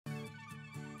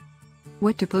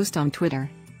What to post on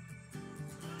Twitter.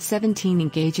 17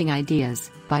 Engaging Ideas,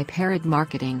 by Parrot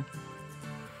Marketing.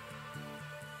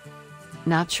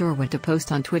 Not sure what to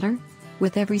post on Twitter?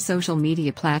 With every social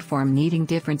media platform needing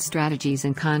different strategies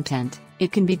and content,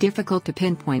 it can be difficult to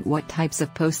pinpoint what types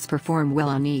of posts perform well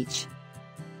on each.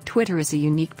 Twitter is a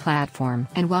unique platform,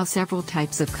 and while several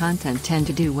types of content tend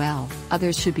to do well,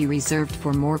 others should be reserved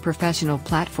for more professional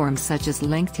platforms such as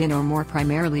LinkedIn or more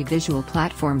primarily visual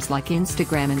platforms like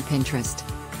Instagram and Pinterest.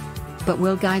 But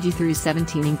we'll guide you through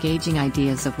 17 engaging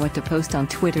ideas of what to post on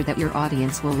Twitter that your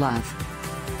audience will love.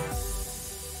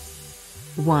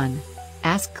 1.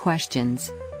 Ask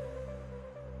questions.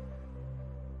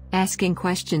 Asking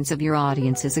questions of your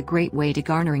audience is a great way to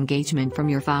garner engagement from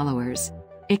your followers.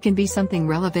 It can be something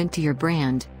relevant to your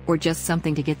brand, or just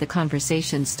something to get the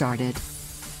conversation started.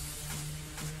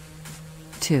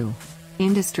 2.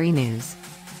 Industry news.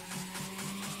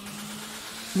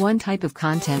 One type of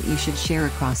content you should share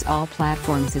across all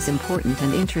platforms is important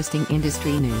and interesting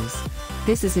industry news.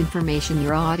 This is information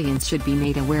your audience should be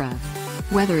made aware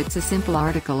of. Whether it's a simple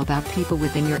article about people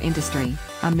within your industry,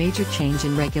 a major change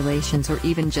in regulations, or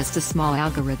even just a small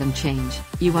algorithm change,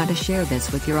 you want to share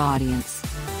this with your audience.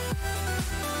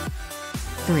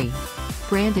 3.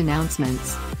 Brand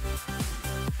announcements.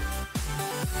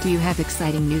 Do you have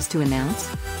exciting news to announce?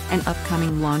 An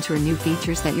upcoming launch or new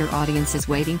features that your audience is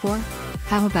waiting for?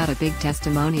 How about a big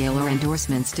testimonial or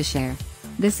endorsements to share?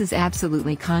 This is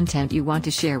absolutely content you want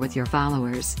to share with your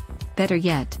followers. Better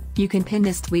yet, you can pin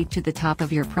this tweet to the top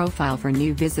of your profile for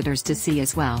new visitors to see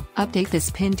as well. Update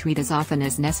this pinned tweet as often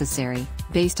as necessary,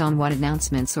 based on what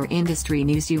announcements or industry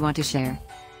news you want to share.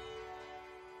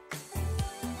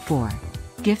 4.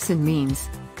 GIFs and memes.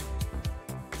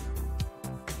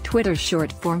 Twitter's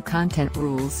short-form content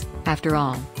rules, after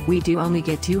all, we do only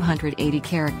get 280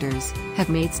 characters, have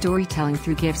made storytelling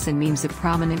through GIFs and memes a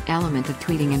prominent element of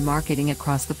tweeting and marketing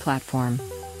across the platform.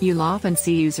 You'll often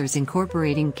see users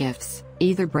incorporating GIFs,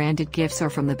 either branded GIFs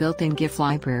or from the built-in GIF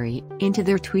library, into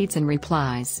their tweets and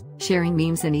replies, sharing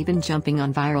memes and even jumping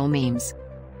on viral memes.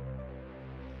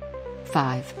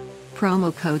 5.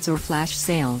 Promo codes or flash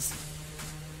sales.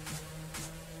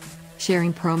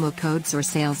 Sharing promo codes or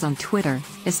sales on Twitter,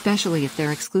 especially if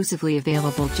they're exclusively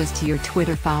available just to your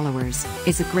Twitter followers,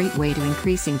 is a great way to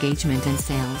increase engagement and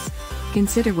sales.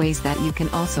 Consider ways that you can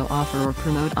also offer or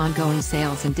promote ongoing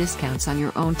sales and discounts on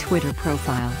your own Twitter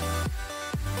profile.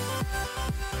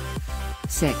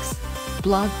 6.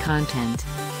 Blog content.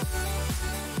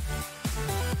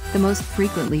 The most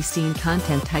frequently seen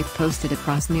content type posted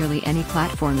across nearly any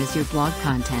platform is your blog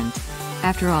content.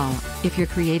 After all, if you're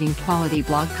creating quality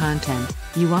blog content,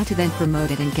 you want to then promote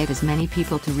it and get as many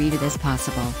people to read it as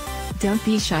possible. Don't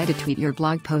be shy to tweet your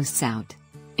blog posts out.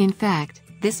 In fact,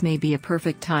 this may be a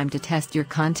perfect time to test your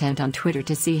content on Twitter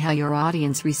to see how your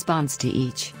audience responds to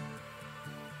each.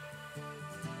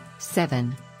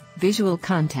 7. Visual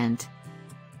content.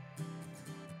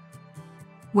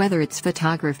 Whether it's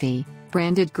photography,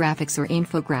 branded graphics, or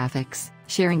infographics,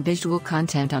 sharing visual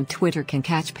content on Twitter can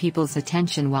catch people's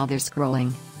attention while they're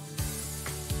scrolling.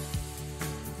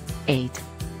 8.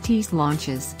 Tease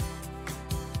launches.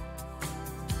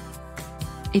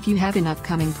 If you have an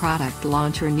upcoming product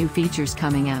launch or new features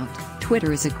coming out,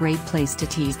 Twitter is a great place to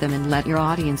tease them and let your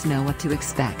audience know what to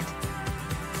expect.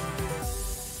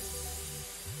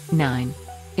 9.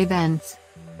 Events.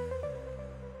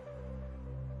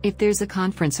 If there's a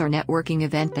conference or networking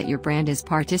event that your brand is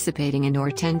participating in or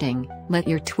attending, let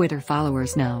your Twitter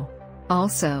followers know.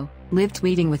 Also, live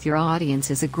tweeting with your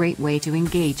audience is a great way to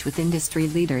engage with industry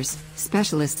leaders,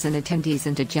 specialists, and attendees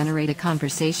and to generate a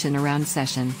conversation around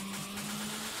session.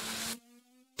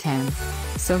 10.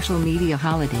 Social media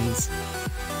holidays.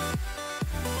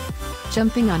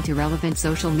 Jumping onto relevant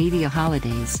social media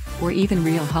holidays, or even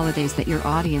real holidays that your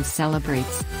audience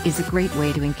celebrates, is a great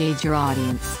way to engage your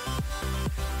audience.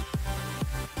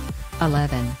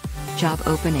 11. Job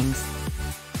openings.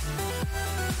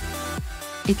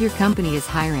 If your company is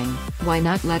hiring, why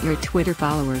not let your Twitter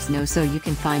followers know so you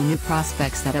can find new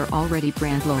prospects that are already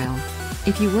brand loyal?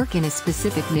 If you work in a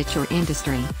specific niche or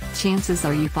industry, chances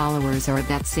are your followers are of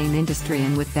that same industry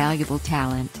and with valuable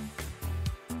talent.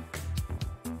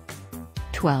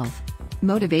 12.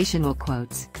 Motivational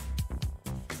quotes.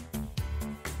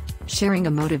 Sharing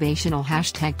a motivational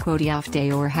hashtag quote of the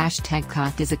day or hashtag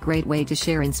quote is a great way to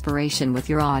share inspiration with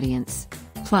your audience.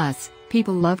 Plus,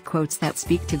 people love quotes that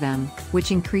speak to them,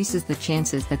 which increases the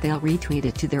chances that they'll retweet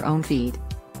it to their own feed.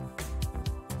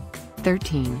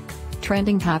 13.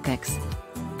 Trending topics.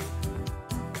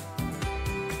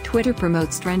 Twitter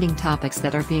promotes trending topics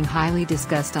that are being highly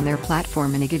discussed on their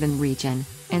platform in a given region.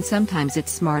 And sometimes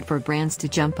it's smart for brands to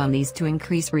jump on these to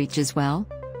increase reach as well.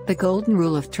 The golden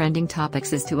rule of trending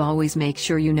topics is to always make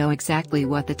sure you know exactly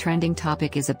what the trending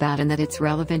topic is about and that it's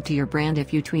relevant to your brand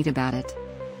if you tweet about it.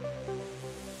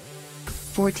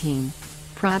 14.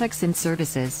 Products and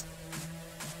services.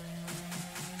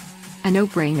 A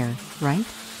no-brainer, right?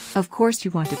 Of course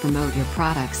you want to promote your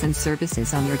products and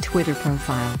services on your Twitter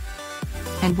profile.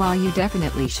 And while you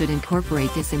definitely should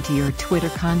incorporate this into your Twitter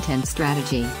content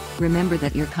strategy, remember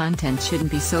that your content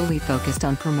shouldn't be solely focused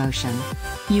on promotion.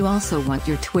 You also want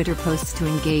your Twitter posts to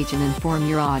engage and inform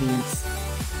your audience.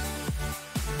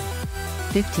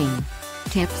 15.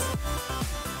 Tips.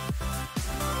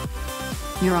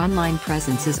 Your online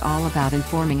presence is all about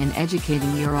informing and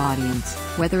educating your audience,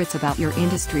 whether it's about your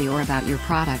industry or about your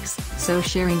products, so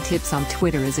sharing tips on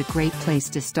Twitter is a great place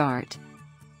to start.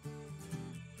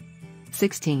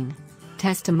 16.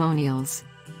 Testimonials.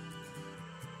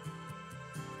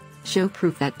 Show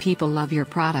proof that people love your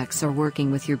products or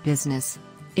working with your business.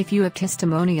 If you have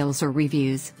testimonials or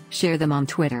reviews, share them on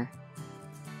Twitter.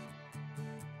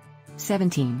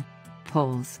 17.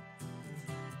 Polls.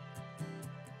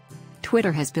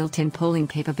 Twitter has built-in polling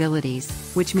capabilities,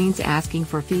 which means asking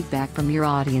for feedback from your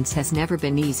audience has never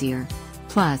been easier.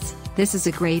 Plus, this is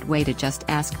a great way to just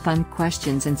ask fun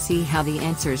questions and see how the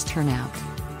answers turn out.